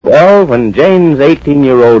Well, when Jane's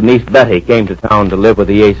 18-year-old niece Betty came to town to live with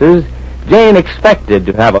the Aces, Jane expected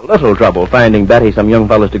to have a little trouble finding Betty some young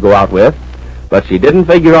fellas to go out with, but she didn't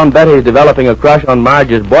figure on Betty's developing a crush on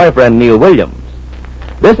Marge's boyfriend, Neal Williams.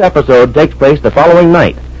 This episode takes place the following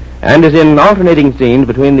night and is in alternating scenes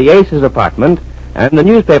between the Aces' apartment and the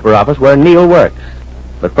newspaper office where Neal works.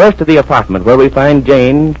 But first to the apartment where we find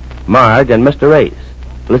Jane, Marge, and Mr. Ace.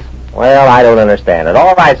 Listen. Well, I don't understand it.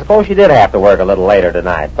 All right, suppose she did have to work a little later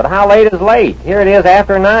tonight. But how late is late? Here it is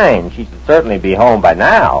after 9. She should certainly be home by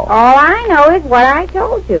now. All I know is what I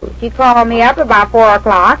told you. She called me up about 4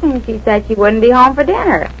 o'clock, and she said she wouldn't be home for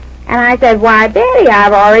dinner. And I said, why, Betty,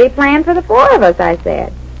 I've already planned for the 4 of us, I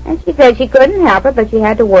said. And she said she couldn't help it, but she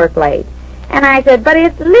had to work late. And I said, but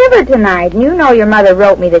it's liver tonight, and you know your mother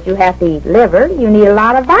wrote me that you have to eat liver. You need a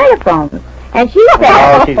lot of Vitaphones. And she said...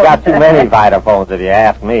 Oh, she's got too many Vitaphones, if you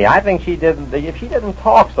ask me. I think if she didn't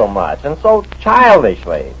talk so much and so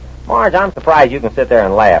childishly. Marge, I'm surprised you can sit there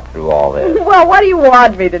and laugh through all this. Well, what do you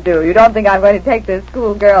want me to do? You don't think I'm going to take this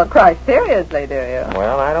schoolgirl crush seriously, do you?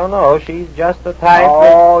 Well, I don't know. She's just the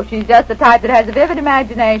type she's just the type that has a vivid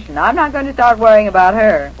imagination. I'm not going to start worrying about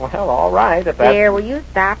her. Well, all right, if that's... Dear, will you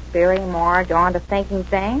stop steering Marge on to thinking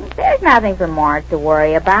things? There's nothing for Marge to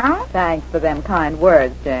worry about. Thanks for them kind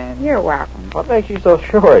words, Jane. You're welcome. What makes you so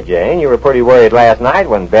sure, Jane? You were pretty worried last night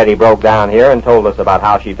when Betty broke down here and told us about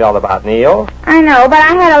how she felt about Neal. I know, but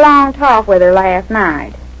I had a long talk with her last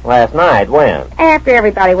night. Last night? When? After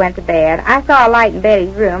everybody went to bed, I saw a light in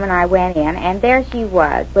Betty's room, and I went in, and there she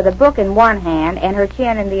was, with a book in one hand and her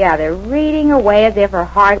chin in the other, reading away as if her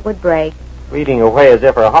heart would break. Reading away as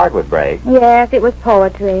if her heart would break? Yes, it was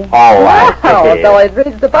poetry. All right. Oh, so it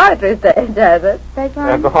reached the poetry stage, has it?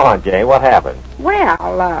 Go on, Jane. What happened? Well,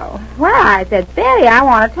 I said, Betty, I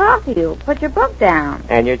want to talk to you. Put your book down.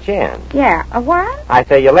 And your chin? Yeah. A what? I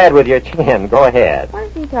say you led with your chin. Go ahead. What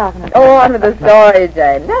is he talking about? Oh, on with the story,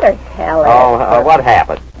 Jane. Let her tell it. Oh, what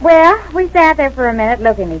happened? Well, we sat there for a minute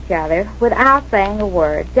looking at each other without saying a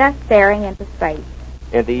word, just staring into space.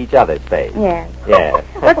 Into each other's face? Yes. Yes.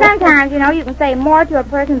 But sometimes, you can say more to a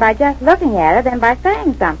person by just looking at her than by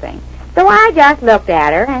saying something. So I just looked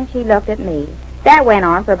at her, and she looked at me. That went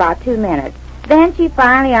on for about 2 minutes. Then she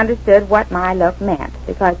finally understood what my look meant,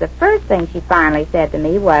 because the first thing she finally said to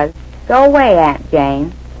me was, "Go away, Aunt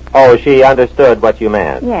Jane." Oh, she understood what you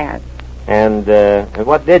meant? Yes. And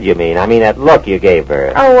what did you mean? I mean, that look you gave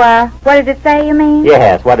her. Oh, what did it say, you mean?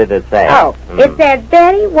 Yes, what did it say? Oh, It said,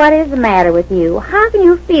 Betty, what is the matter with you? How can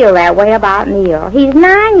you feel that way about Neal? He's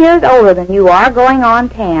 9 years older than you are, going on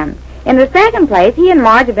 10. In the second place, he and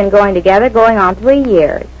Marge have been going together going on 3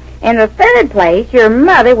 years. In the third place, your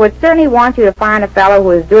mother would certainly want you to find a fellow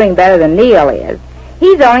who is doing better than Neal is.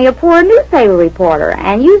 He's only a poor newspaper reporter,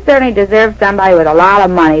 and you certainly deserve somebody with a lot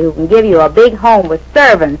of money who can give you a big home with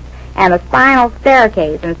servants and a spinal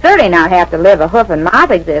staircase, and certainly not have to live a hoof-and-mouth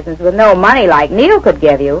existence with no money like Neal could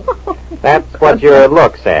give you. That's what your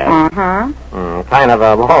look said. Uh-huh. Kind of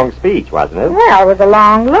a long speech, wasn't it? Well, it was a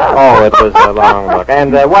long look. Oh, it was a long look.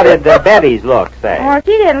 And what did Betty's look say? Well,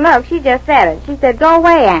 she didn't look. She just said it. She said, "Go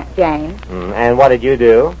away, Aunt Jane." And what did you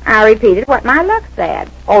do? I repeated what my look said.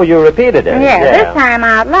 Oh, you repeated it? Yeah, this time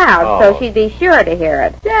out loud, so she'd be sure to hear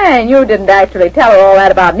it. Jane, you didn't actually tell her all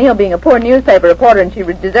that about Neal being a poor newspaper reporter and she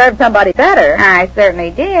deserved somebody better. I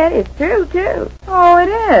certainly did. It's true, too. Oh, it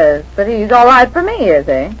is. But he's all right for me, is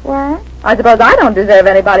he? What? I suppose I don't deserve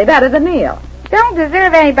anybody better than Neal. Don't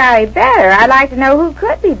deserve anybody better. I'd like to know who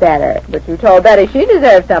could be better. But you told Betty she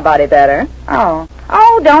deserved somebody better. Oh,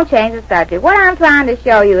 don't change the subject. What I'm trying to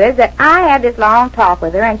show you is that I had this long talk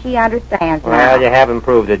with her, and she understands now. Well, you haven't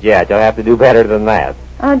proved it yet. You'll have to do better than that.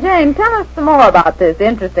 Oh, Jane, tell us some more about this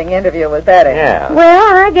interesting interview with Betty. Yeah.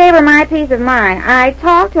 Well, I gave her my piece of mind. I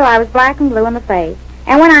talked till I was black and blue in the face.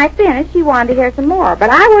 And when I finished, she wanted to hear some more.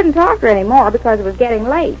 But I wouldn't talk to her anymore because it was getting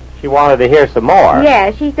late. She wanted to hear some more.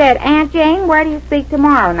 Yeah, she said, "Aunt Jane, where do you speak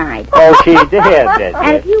tomorrow night?" Oh, she did she?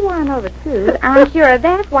 And if you want to know the truth, I'm sure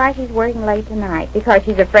that's why she's working late tonight, because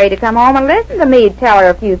she's afraid to come home and listen to me tell her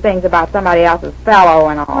a few things about somebody else's fellow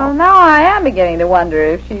and all. Well, now I am beginning to wonder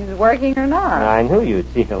if she's working or not. I knew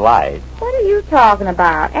you'd see the light. What are you talking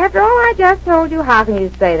about? After all I just told you, how can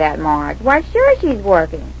you say that, Marge? Why, sure she's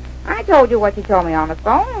working. I told you what she told me on the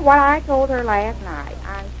phone and what I told her last night.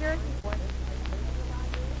 I'm sure she's working.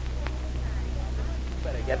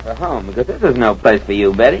 Get for home, because this is no place for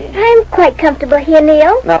you, Betty. I'm quite comfortable here,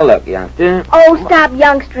 Neal. Now, look, youngster. Oh, stop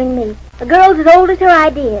youngstering me. The girl's as old as her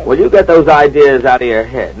ideas. Well, you get those ideas out of your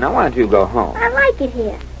head. Now, why don't you go home? I like it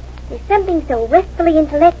here. There's something so restfully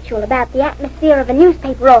intellectual about the atmosphere of a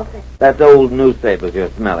newspaper office. That's old newspapers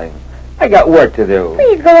you're smelling. I got work to do.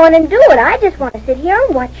 Please go on and do it. I just want to sit here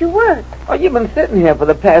and watch you work. Oh, you've been sitting here for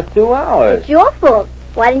the past 2 hours. It's your fault.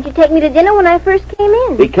 Why didn't you take me to dinner when I first came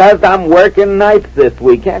in? Because I'm working nights this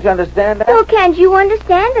week. Can't you understand that? Well, can't you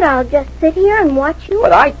understand that I'll just sit here and watch you?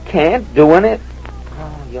 But I can't, doing it.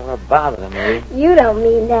 Oh, you're a bother to me. You don't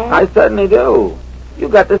mean that. I certainly do. You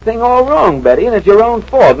got this thing all wrong, Betty, and it's your own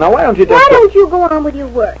fault. Now, why don't you just... Why don't you go on with your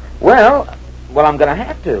work? Well, I'm going to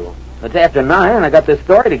have to. It's after 9, and I got this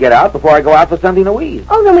story to get out before I go out for something to eat.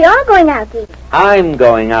 Oh, then we are going out to eat. I'm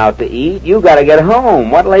going out to eat. You got to get home.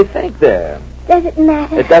 What'll they think there? Does it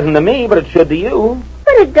matter? It doesn't to me, but it should to you.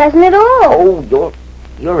 But it doesn't at all. Oh,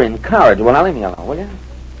 you're encouraged. Well, now leave me alone, will you?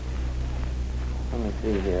 Let me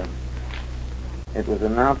see here. It was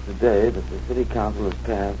announced today that the city council has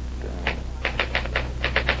passed...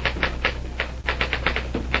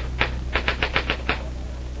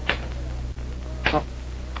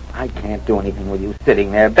 I can't do anything with you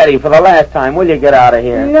sitting there. Betty, for the last time, will you get out of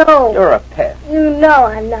here? No. You're a pest. No,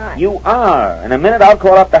 I'm not. You are. In a minute, I'll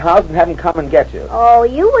call up the house and have him come and get you. Oh,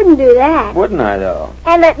 you wouldn't do that. Wouldn't I, though?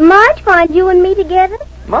 And let Marge find you and me together?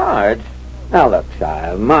 Marge? Now, look,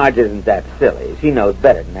 child, Marge isn't that silly. She knows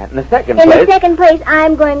better than that. In the second In place... the second place,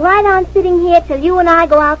 I'm going right on sitting here till you and I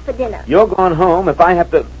go out for dinner. You're going home if I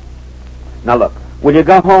have to... Now, look, will you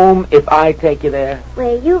go home if I take you there?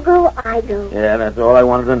 Where you go, I go. Yeah, that's all I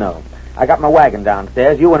wanted to know. I got my wagon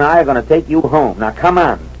downstairs. You and I are going to take you home. Now, come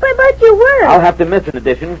on. But you were. I'll have to miss an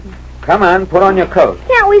edition. Come on, put on your coat.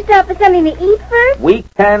 Can't we stop for something to eat first? We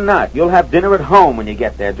cannot. You'll have dinner at home when you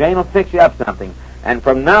get there. Jane will fix you up something. And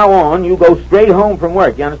from now on, you go straight home from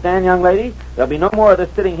work. You understand, young lady? There'll be no more of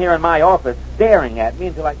this sitting here in my office staring at me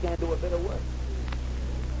until I can't do a bit of work.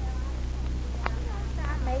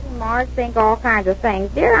 Making Marge think all kinds of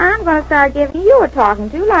things. Dear, I'm going to start giving you a talking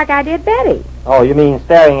to like I did Betty. Oh, you mean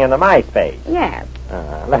staring into my space? Yes.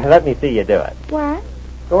 Let me see you do it. What?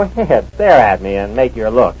 Go ahead, stare at me and make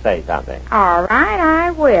your look say something. All right,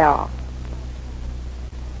 I will.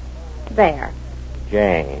 There.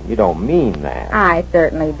 Jane, you don't mean that. I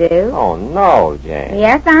certainly do. Oh, no, Jane.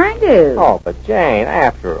 Yes, I do. Oh, but Jane,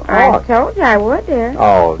 after all... I told you I would, dear.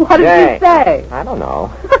 Oh, What Jane. did you say? I don't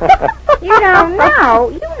know. You don't know.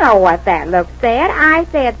 You know what that look said. I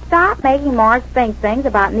said stop making Marge think things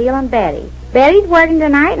about Neal and Betty. Betty's working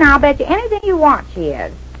tonight, and I'll bet you anything you want she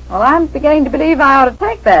is. Well, I'm beginning to believe I ought to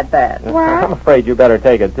take that bet. What? I'm afraid you better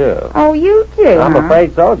take it, too. Oh, you too, I'm huh?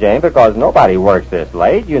 afraid so, Jane, because nobody works this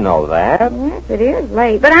late. You know that. Yes, it is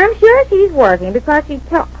late. But I'm sure she's working because she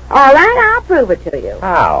told... All right, I'll prove it to you.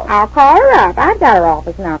 How? I'll call her up. I've got her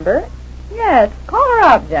office number. Yes, call her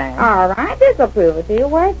up, Jane. All right, this will prove it to you.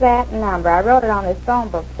 Where's that number? I wrote it on this phone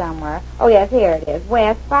book somewhere. Oh, yes, here it is.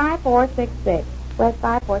 West 5466. West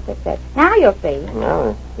 5466. Now you'll see.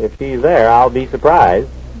 Well, if she's there, I'll be surprised.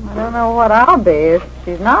 I don't know what I'll be if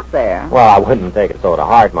she's not there. Well, I wouldn't take it so to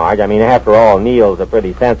heart, Marge. I mean, after all, Neal's a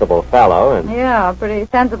pretty sensible fellow, and... Yeah, pretty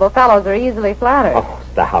sensible fellows are easily flattered. Oh,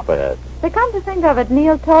 stop it. But come to think of it,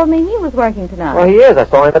 Neal told me he was working tonight. Well, he is. I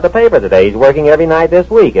saw him at the paper today. He's working every night this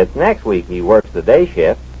week. It's next week he works the day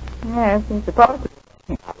shift. Yes, he's supposed to.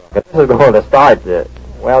 But this is going to start...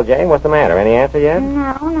 Well, Jane, what's the matter? Any answer yet?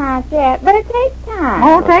 No, not yet. But it takes time.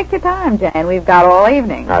 Oh, take your time, Jane. We've got all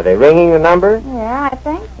evening. Are they ringing the number? Yeah, I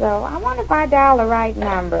think so. I wonder if I dial the right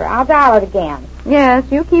number. I'll dial it again. Yes,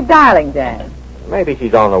 you keep dialing, Jane. Maybe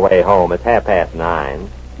she's on the way home. It's 9:30.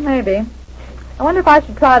 Maybe. I wonder if I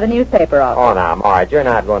should try the newspaper office. Oh, now, Marge, you're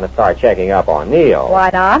not going to start checking up on Neal.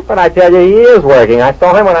 Why not? But I tell you, he is working. I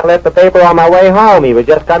saw him when I left the paper on my way home. He was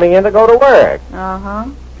just coming in to go to work. Uh-huh.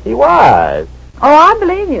 He was. Oh, I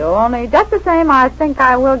believe you. Only just the same, I think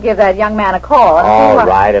I will give that young man a call. And see All what...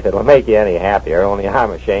 right, if it'll make you any happier. Only I'm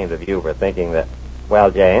ashamed of you for thinking that... Well,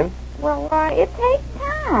 Jane? Well, it takes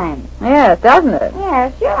time. Yes, doesn't it?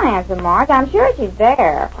 Yeah, she'll answer, Marge. I'm sure she's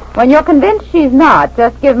there. When you're convinced she's not,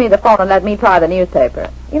 just give me the phone and let me try the newspaper.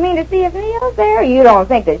 You mean to see if Neal's there? You don't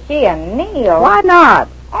think that she and Neal... Why not?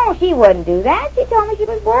 Oh, she wouldn't do that. She told me she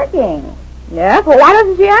was working. Yes, well, why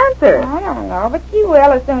doesn't she answer? I don't know, but she will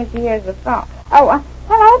as soon as she hears the phone. Oh,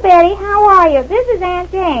 hello, Betty. How are you? This is Aunt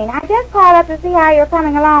Jane. I just called up to see how you're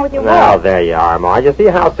coming along with your Well, work. there you are, Marge. You see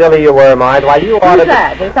how silly you were, Marge? Why, you ought Who's to...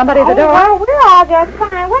 that? Is somebody at the door? Well, we're all just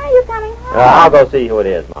fine. When are you coming home? I'll go see who it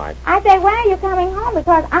is, Marge. I say, when are you coming home?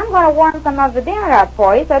 Because I'm going to warm some of the dinner up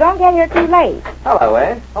for you, so don't get here too late. Hello,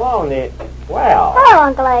 Ed. Hello, Neal. Well... Hello,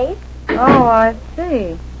 Uncle Ace. Oh, I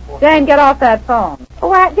see. Jane, get off that phone.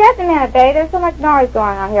 Well, just a minute, Betty. There's so much noise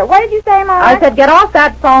going on here. What did you say, Marge? I said get off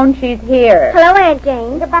that phone. She's here. Hello, Aunt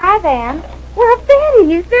Jane. Goodbye, then. Well,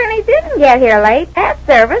 Betty, you certainly didn't get here late. That's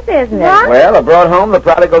service, isn't it? What? Well, I brought home the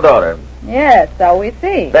prodigal daughter. Yes, so we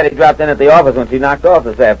see. Betty dropped in at the office when she knocked off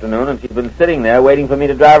this afternoon, and she's been sitting there waiting for me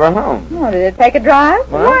to drive her home. Oh, did it take a drive?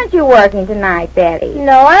 What? Weren't you working tonight, Betty?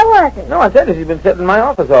 No, I wasn't. No, I said that she's been sitting in my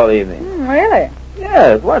office all evening. Really?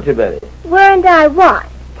 Yes, weren't you, Betty? Weren't I what?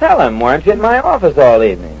 Tell him, weren't you in my office all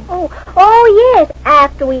evening? Oh, yes,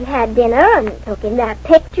 after we had dinner and took in that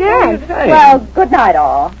picture and... Well, good night,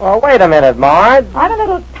 all. Well, wait a minute, Marge. I'm a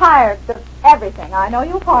little tired of everything. I know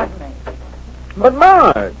you'll pardon me. But,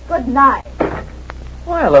 Marge. Good night.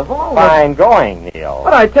 Well, of all Fine going, Neal.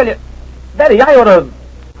 But I tell you, Betty, I ought to...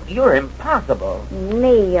 You're impossible.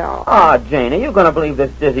 Neal. Ah, Jane, are you going to believe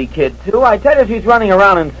this dizzy kid, too? I tell you, she's running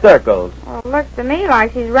around in circles. Well, it looks to me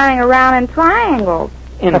like she's running around in triangles.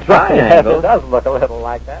 In Yes, it triangles? does look a little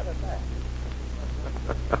like that, doesn't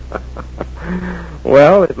it?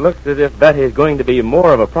 Well, it looks as if Betty's going to be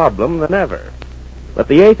more of a problem than ever. But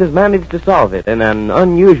the Aces managed to solve it in an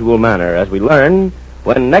unusual manner, as we learn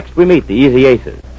when next we meet the Easy Aces.